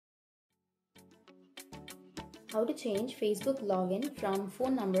how to change Facebook login from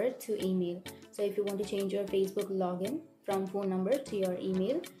phone number to email. So if you want to change your Facebook login from phone number to your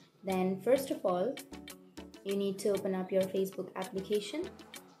email, then first of all, you need to open up your Facebook application,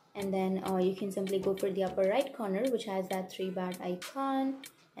 and then you can simply go for the upper right corner which has that 3 bar icon,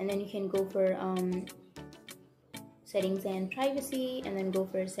 and then you can go for settings and privacy, and then go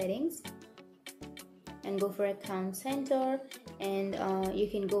for settings and go for account center, and you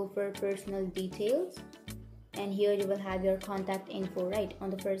can go for personal details, and here you will have your contact info right on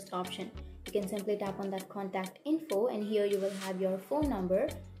the first option. You can simply tap on that contact info, and here you will have your phone number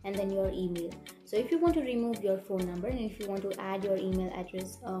and then your email. So if you want to remove your phone number and if you want to add your email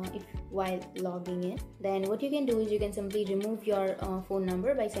address while logging in, then what you can do is you can simply remove your phone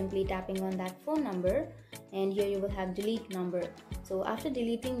number by simply tapping on that phone number, and here you will have delete number. So after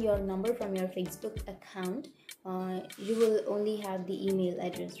deleting your number from your Facebook account, you will only have the email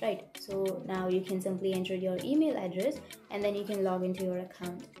address, right? So now you can simply enter your email address and then you can log into your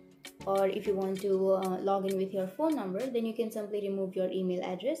account. Or if you want to log in with your phone number, then you can simply remove your email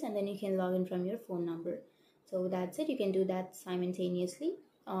address and then you can log in from your phone number. So that's it. You can do that simultaneously,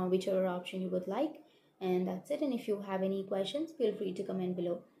 whichever option you would like, and that's it. And if you have any questions, feel free to comment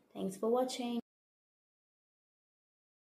below. Thanks for watching.